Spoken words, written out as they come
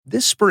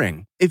This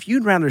spring, if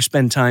you'd rather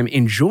spend time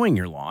enjoying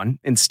your lawn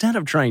instead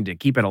of trying to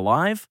keep it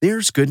alive,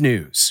 there's good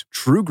news.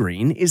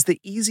 TruGreen is the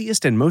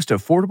easiest and most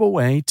affordable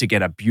way to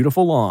get a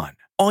beautiful lawn.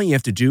 All you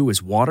have to do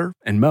is water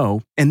and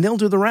mow, and they'll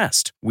do the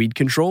rest. Weed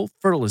control,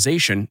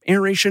 fertilization,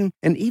 aeration,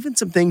 and even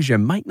some things you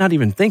might not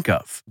even think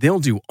of. They'll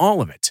do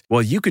all of it,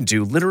 while you can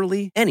do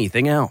literally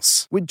anything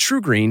else. With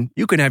TruGreen,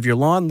 you can have your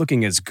lawn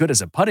looking as good as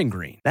a putting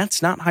green.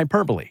 That's not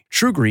hyperbole.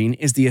 TruGreen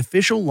is the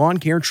official lawn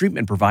care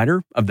treatment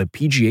provider of the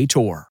PGA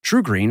Tour.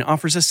 TruGreen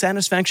offers a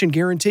satisfaction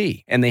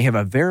guarantee, and they have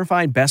a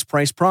verified best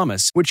price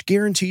promise, which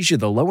guarantees you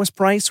the lowest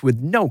price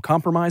with no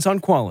compromise on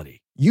quality.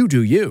 You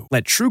do you.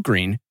 Let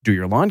TruGreen do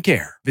your lawn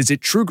care. Visit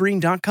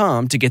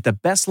TruGreen.com to get the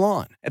best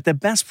lawn at the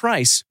best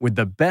price with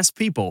the best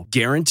people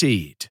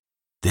guaranteed.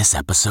 This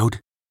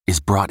episode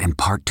is brought in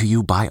part to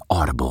you by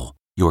Audible,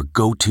 your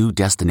go-to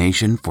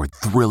destination for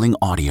thrilling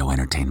audio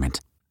entertainment.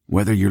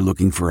 Whether you're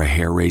looking for a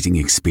hair-raising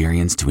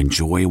experience to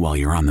enjoy while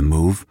you're on the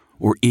move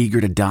or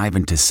eager to dive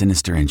into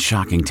sinister and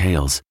shocking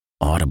tales,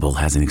 Audible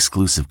has an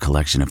exclusive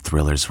collection of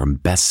thrillers from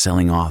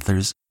best-selling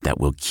authors that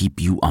will keep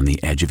you on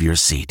the edge of your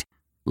seat.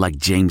 Like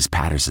James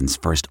Patterson's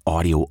first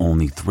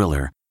audio-only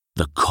thriller,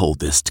 The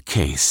Coldest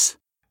Case.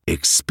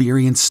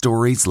 Experience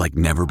stories like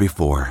never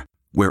before,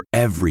 where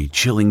every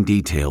chilling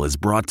detail is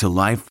brought to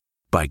life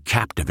by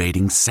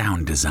captivating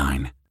sound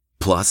design.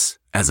 Plus,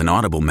 as an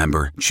Audible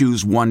member,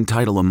 choose one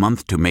title a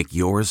month to make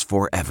yours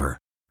forever.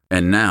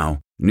 And now,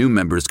 new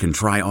members can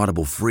try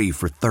Audible free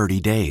for 30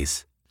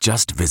 days.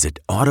 Just visit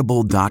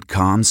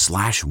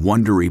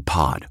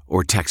audible.com/WonderyPod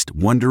or text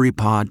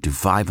WonderyPod to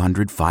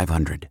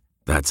 500-500.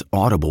 That's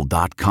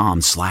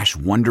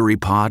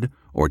audible.com/WonderyPod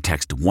or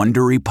text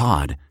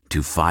WonderyPod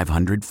to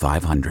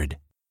 500-500.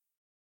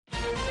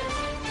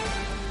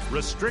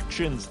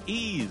 Restrictions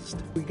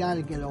eased. We got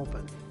to get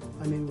open.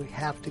 I mean, we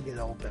have to get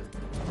open.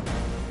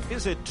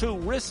 Is it too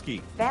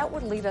risky? That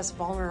would leave us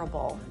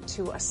vulnerable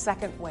to a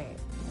second wave.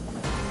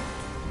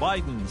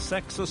 Biden's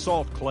sex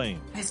assault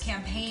claim. His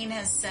campaign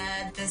has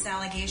said this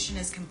allegation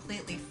is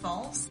completely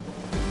false.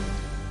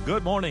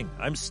 Good morning.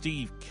 I'm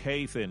Steve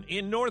Kathan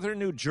in northern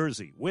New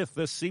Jersey with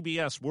the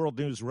CBS World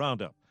News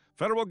Roundup.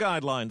 Federal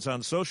guidelines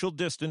on social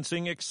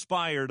distancing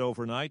expired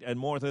overnight, and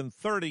more than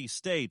 30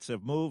 states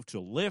have moved to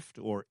lift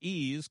or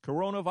ease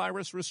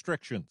coronavirus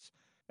restrictions.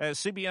 As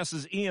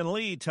CBS's Ian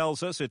Lee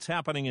tells us, it's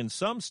happening in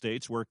some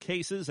states where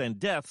cases and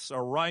deaths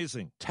are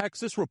rising.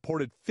 Texas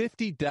reported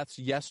 50 deaths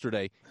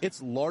yesterday, its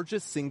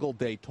largest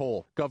single-day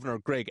toll. Governor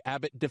Greg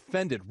Abbott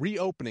defended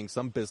reopening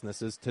some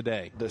businesses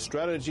today. The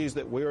strategies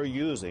that we are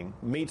using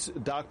meets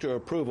doctor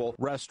approval.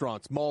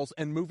 Restaurants, malls,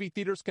 and movie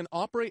theaters can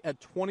operate at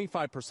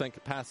 25%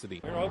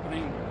 capacity. We're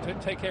opening to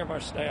take care of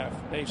our staff,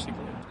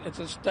 basically. It's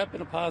a step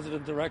in a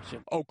positive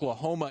direction.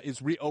 Oklahoma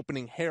is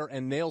reopening hair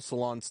and nail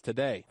salons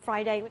today.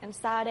 Friday and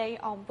Saturday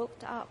are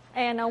booked up.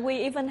 And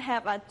we even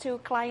have 2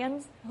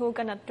 clients who are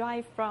going to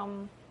drive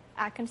from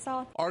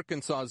Arkansas.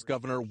 Arkansas's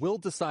governor will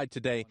decide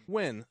today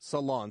when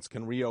salons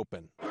can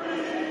reopen.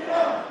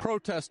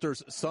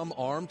 Protesters, some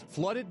armed,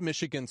 flooded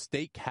Michigan's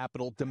state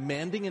capitol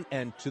demanding an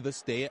end to the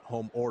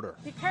stay-at-home order.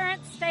 The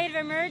current state of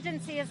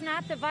emergency is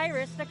not the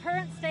virus. The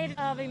current state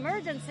of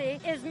emergency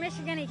is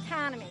Michigan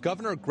economy.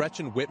 Governor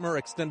Gretchen Whitmer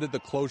extended the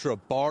closure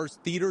of bars,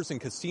 theaters,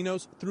 and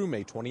casinos through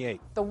May 28.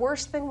 The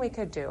worst thing we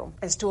could do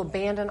is to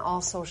abandon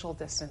all social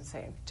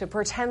distancing, to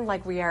pretend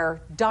like we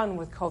are done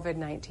with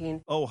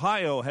COVID-19.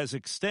 Ohio has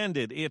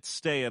extended its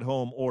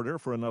stay-at-home order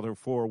for another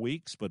 4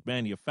 weeks, but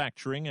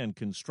manufacturing and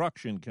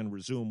construction can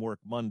resume work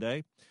Monday.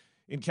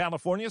 In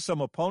California, some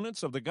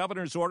opponents of the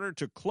governor's order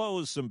to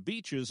close some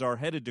beaches are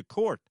headed to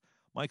court.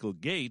 Michael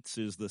Gates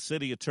is the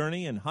city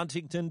attorney in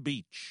Huntington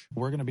Beach.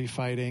 We're going to be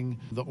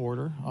fighting the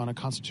order on a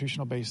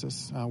constitutional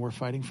basis. We're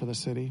fighting for the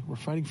city. We're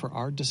fighting for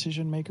our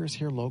decision makers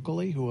here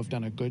locally who have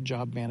done a good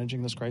job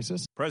managing this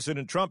crisis.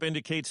 President Trump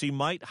indicates he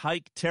might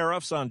hike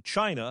tariffs on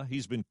China.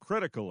 He's been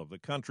critical of the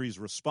country's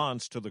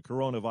response to the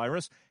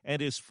coronavirus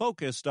and is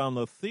focused on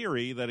the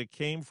theory that it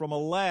came from a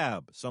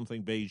lab,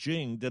 something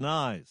Beijing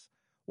denies.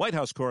 White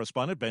House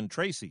correspondent Ben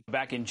Tracy.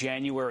 Back in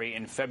January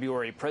and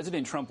February,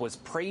 President Trump was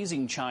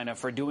praising China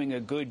for doing a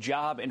good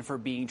job and for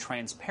being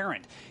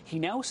transparent. He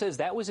now says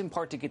that was in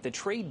part to get the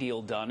trade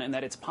deal done and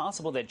that it's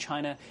possible that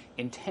China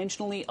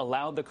intentionally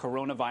allowed the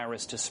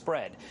coronavirus to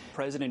spread.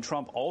 President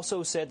Trump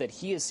also said that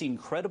he has seen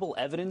credible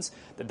evidence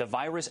that the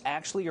virus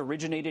actually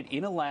originated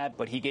in a lab,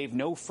 but he gave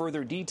no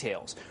further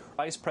details.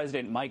 Vice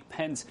President Mike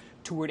Pence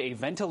toured a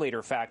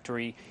ventilator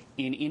factory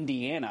in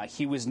Indiana.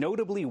 He was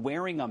notably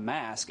wearing a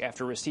mask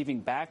after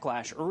receiving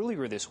backlash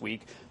earlier this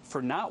week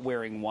for not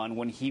wearing one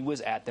when he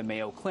was at the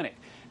Mayo Clinic.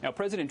 Now,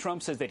 President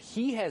Trump says that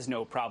he has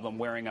no problem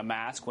wearing a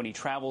mask when he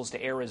travels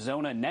to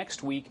Arizona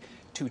next week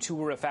to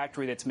tour a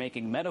factory that's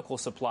making medical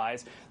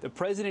supplies. The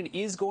president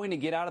is going to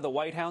get out of the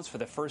White House for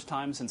the first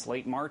time since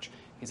late March.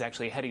 He's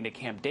actually heading to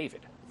Camp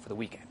David for the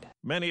weekend.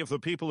 Many of the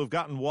people who've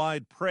gotten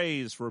wide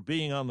praise for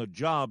being on the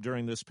job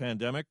during this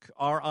pandemic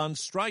are on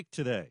strike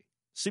today.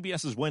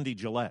 CBS's Wendy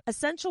Gillette.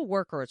 Essential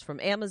workers from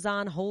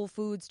Amazon, Whole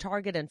Foods,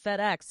 Target, and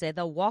FedEx say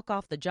they'll walk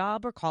off the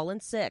job or call in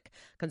sick,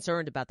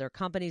 concerned about their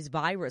company's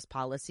virus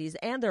policies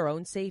and their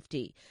own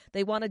safety.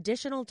 They want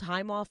additional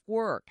time off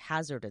work,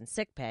 hazard and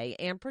sick pay,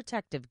 and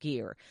protective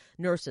gear.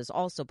 Nurses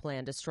also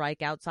plan to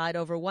strike outside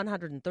over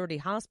 130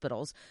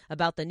 hospitals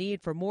about the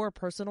need for more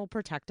personal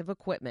protective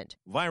equipment.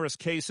 Virus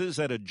cases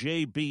at a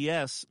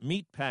JBS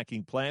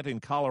meatpacking plant in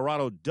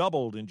Colorado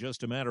doubled in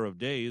just a matter of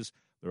days.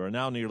 There are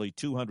now nearly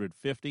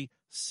 250.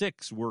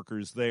 6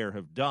 workers there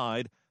have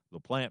died. The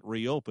plant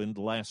reopened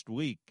last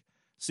week.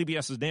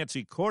 CBS's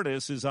Nancy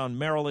Cordes is on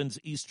Maryland's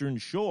Eastern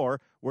Shore,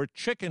 where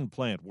chicken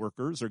plant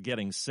workers are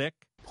getting sick.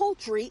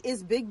 Poultry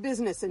is big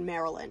business in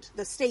Maryland,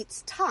 the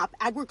state's top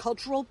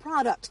agricultural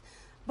product.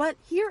 But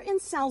here in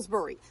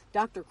Salisbury,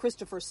 Dr.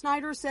 Christopher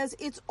Snyder says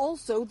it's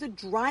also the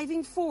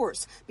driving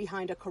force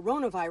behind a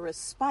coronavirus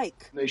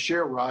spike. They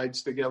share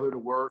rides together to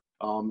work.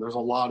 There's a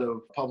lot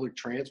of public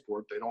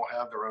transport. They don't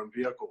have their own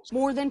vehicles.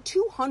 More than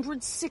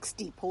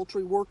 260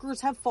 poultry workers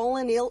have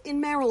fallen ill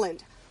in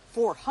Maryland,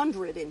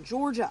 400 in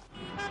Georgia.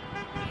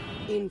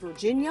 In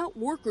Virginia,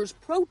 workers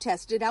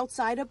protested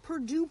outside a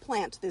Purdue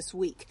plant this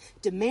week,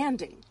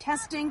 demanding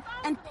testing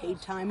and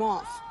paid time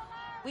off.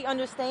 We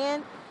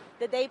understand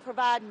that they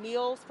provide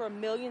meals for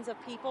millions of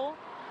people,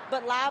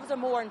 but lives are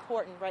more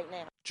important right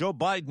now. Joe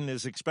Biden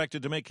is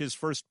expected to make his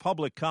first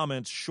public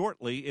comments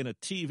shortly in a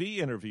TV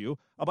interview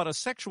about a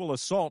sexual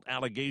assault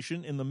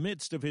allegation in the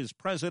midst of his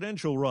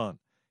presidential run.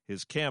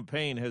 His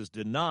campaign has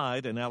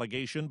denied an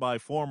allegation by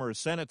former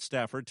Senate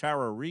staffer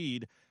Tara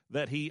Reid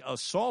that he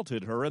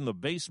assaulted her in the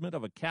basement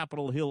of a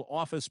Capitol Hill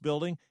office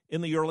building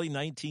in the early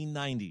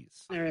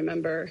 1990s. I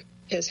remember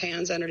his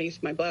hands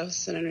underneath my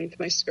blouse and underneath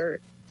my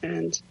skirt,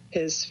 and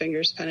his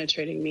fingers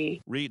penetrating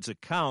me. Reid's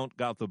account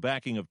got the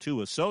backing of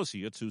 2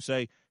 associates who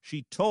say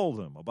she told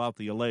them about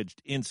the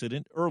alleged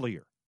incident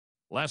earlier.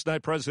 Last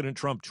night, President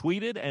Trump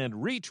tweeted and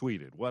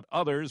retweeted what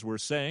others were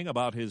saying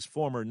about his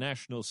former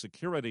National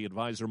Security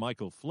Advisor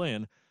Michael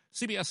Flynn.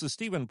 CBS's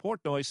Stephen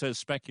Portnoy says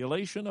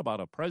speculation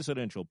about a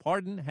presidential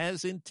pardon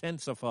has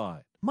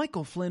intensified.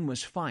 Michael Flynn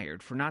was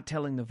fired for not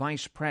telling the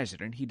vice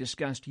president he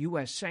discussed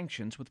U.S.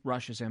 sanctions with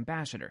Russia's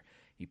ambassador.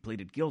 He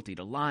pleaded guilty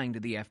to lying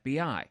to the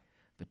FBI.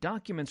 The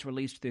documents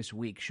released this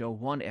week show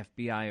one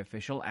FBI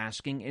official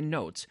asking in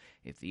notes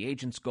if the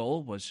agent's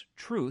goal was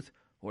truth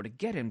or to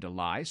get him to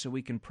lie so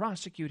we can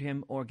prosecute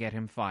him or get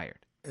him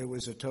fired. It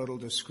was a total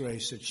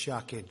disgrace. It's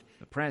shocking.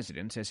 The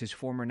president says his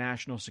former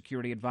national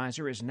security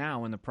advisor is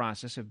now in the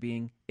process of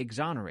being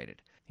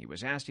exonerated. He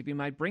was asked if he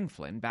might bring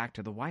Flynn back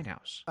to the White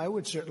House. I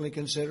would certainly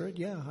consider it.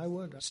 Yeah, I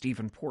would.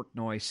 Stephen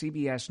Portnoy,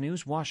 CBS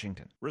News,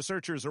 Washington.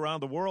 Researchers around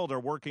the world are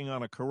working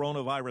on a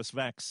coronavirus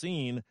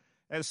vaccine.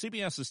 As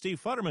CBS's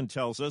Steve Futterman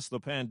tells us,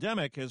 the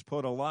pandemic has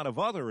put a lot of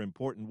other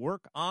important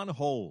work on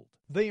hold.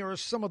 They are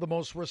some of the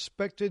most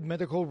respected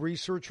medical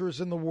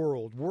researchers in the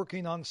world,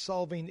 working on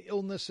solving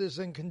illnesses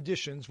and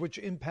conditions which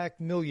impact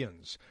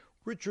millions.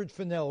 Richard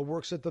Fennell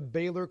works at the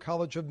Baylor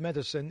College of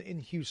Medicine in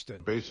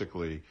Houston.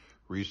 Basically,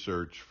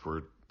 research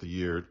for the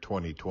year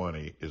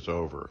 2020 is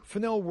over.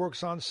 Fennell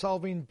works on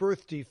solving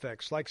birth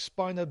defects like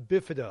spina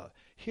bifida.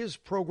 His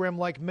program,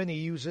 like many,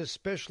 uses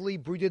specially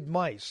breeded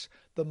mice.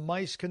 The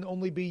mice can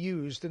only be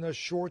used in a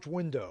short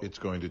window. It's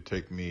going to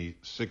take me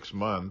 6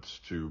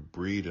 months to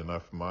breed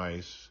enough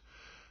mice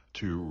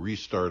to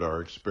restart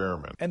our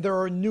experiment. And there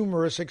are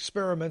numerous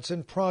experiments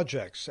and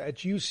projects. At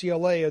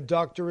UCLA, a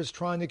doctor is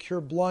trying to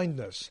cure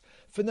blindness.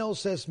 Fennell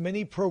says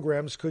many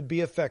programs could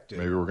be effective.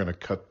 Maybe we're going to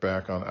cut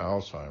back on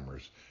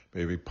Alzheimer's,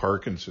 maybe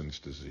Parkinson's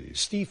disease.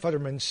 Steve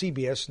Futterman,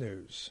 CBS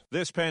News.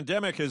 This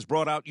pandemic has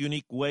brought out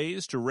unique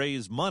ways to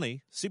raise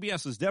money.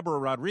 CBS's Deborah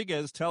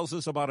Rodriguez tells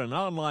us about an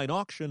online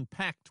auction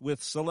packed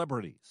with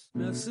celebrities.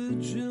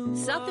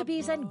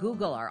 Sotheby's and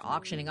Google are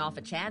auctioning off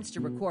a chance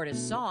to record a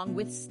song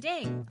with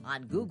Sting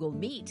on Google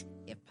Meet.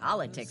 If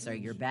politics are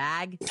your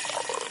bag,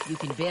 you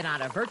can bid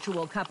on a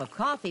virtual cup of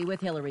coffee with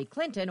Hillary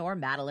Clinton or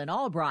Madeleine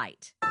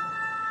Albright.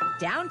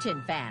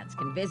 Downton fans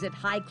can visit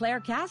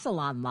Highclere Castle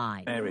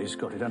online. Mary's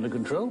got it under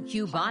control.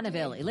 Hugh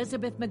Bonneville,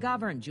 Elizabeth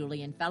McGovern,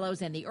 Julian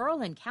Fellows, and the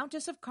Earl and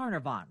Countess of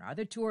Carnarvon are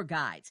the tour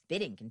guides.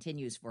 Bidding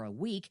continues for a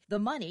week. The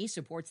money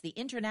supports the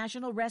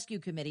International Rescue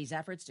Committee's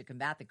efforts to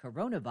combat the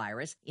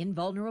coronavirus in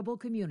vulnerable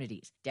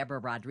communities. Deborah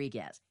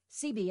Rodriguez,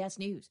 CBS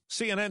News.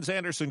 CNN's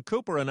Anderson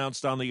Cooper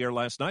announced on the air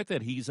last night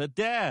that he's a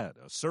dad.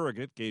 A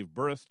surrogate gave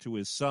birth to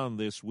his son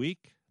this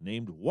week,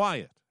 named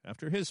Wyatt,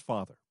 after his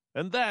father.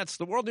 And that's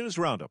the World News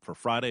Roundup for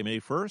Friday, May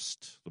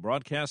 1st. The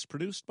broadcast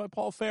produced by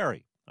Paul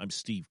Ferry. I'm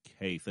Steve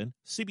Kathan,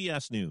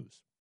 CBS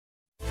News.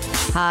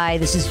 Hi,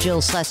 this is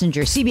Jill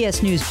Schlesinger,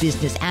 CBS News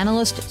business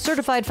analyst,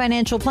 certified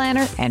financial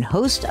planner, and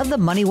host of the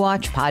Money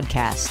Watch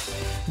podcast.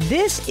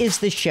 This is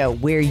the show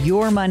where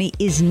your money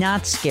is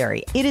not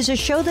scary. It is a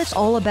show that's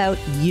all about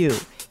you.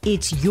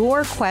 It's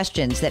your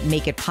questions that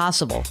make it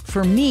possible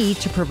for me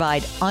to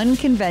provide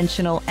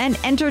unconventional and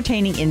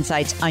entertaining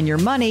insights on your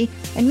money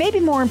and maybe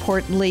more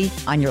importantly,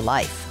 on your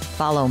life.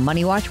 Follow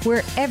Money Watch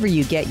wherever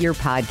you get your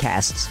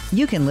podcasts.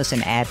 You can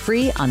listen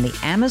ad-free on the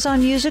Amazon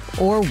Music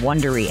or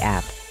Wondery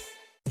app.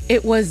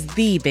 It was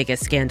the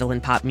biggest scandal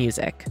in pop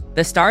music.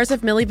 The stars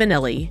of Milli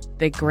Vanilli,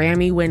 the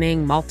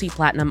Grammy-winning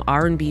multi-platinum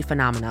R&B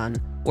phenomenon,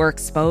 were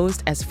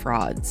exposed as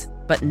frauds.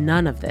 But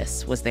none of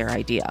this was their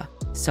idea.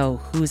 So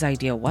whose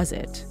idea was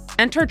it?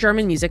 Enter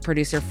German music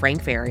producer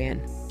Frank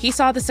Farian. He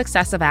saw the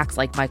success of acts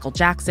like Michael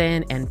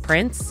Jackson and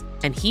Prince,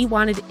 and he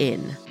wanted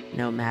in,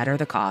 no matter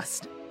the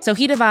cost. So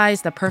he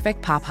devised the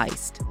perfect pop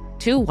heist.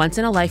 Two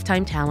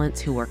once-in-a-lifetime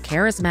talents who were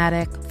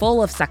charismatic,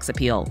 full of sex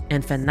appeal,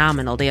 and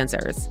phenomenal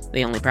dancers.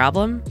 The only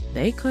problem?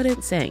 They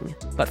couldn't sing.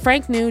 But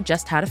Frank knew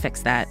just how to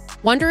fix that.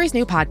 Wondery's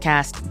new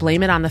podcast,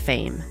 Blame It on the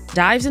Fame,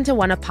 dives into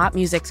one of pop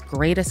music's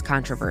greatest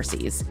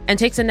controversies and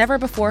takes a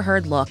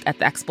never-before-heard look at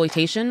the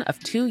exploitation of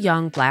two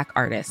young Black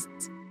artists.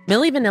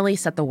 Milli Vanilli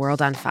set the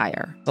world on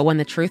fire, but when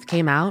the truth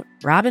came out,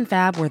 Rob and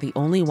Fab were the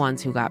only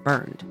ones who got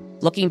burned.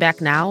 Looking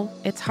back now,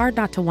 it's hard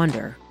not to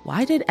wonder,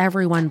 why did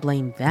everyone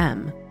blame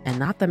them and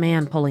not the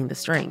man pulling the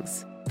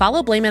strings?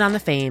 Follow Blame It on the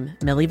Fame,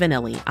 Milli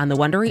Vanilli, on the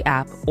Wondery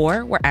app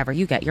or wherever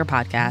you get your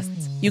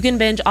podcasts. You can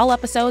binge all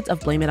episodes of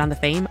Blame It on the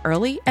Fame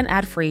early and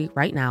ad-free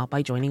right now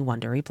by joining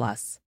Wondery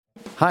Plus.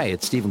 Hi,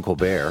 it's Stephen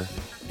Colbert,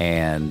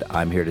 and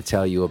I'm here to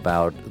tell you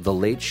about The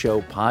Late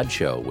Show Pod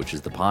Show, which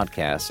is the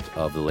podcast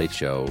of The Late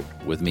Show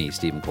with me,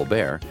 Stephen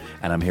Colbert,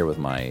 and I'm here with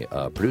my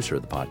producer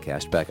of the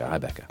podcast, Becca. Hi,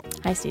 Becca.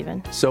 Hi,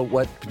 Stephen. So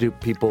what do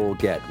people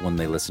get when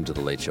they listen to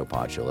The Late Show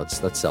Pod Show? Let's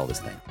sell this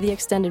thing. The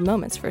extended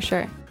moments, for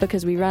sure,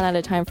 because we run out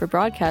of time for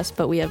broadcast,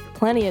 but we have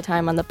plenty of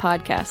time on the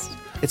podcast.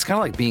 It's kind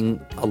of like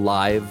being a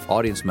live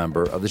audience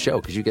member of the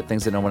show because you get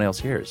things that no one else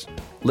hears.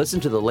 Listen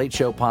to The Late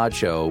Show Pod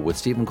Show with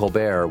Stephen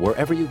Colbert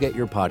wherever you get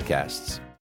your podcasts.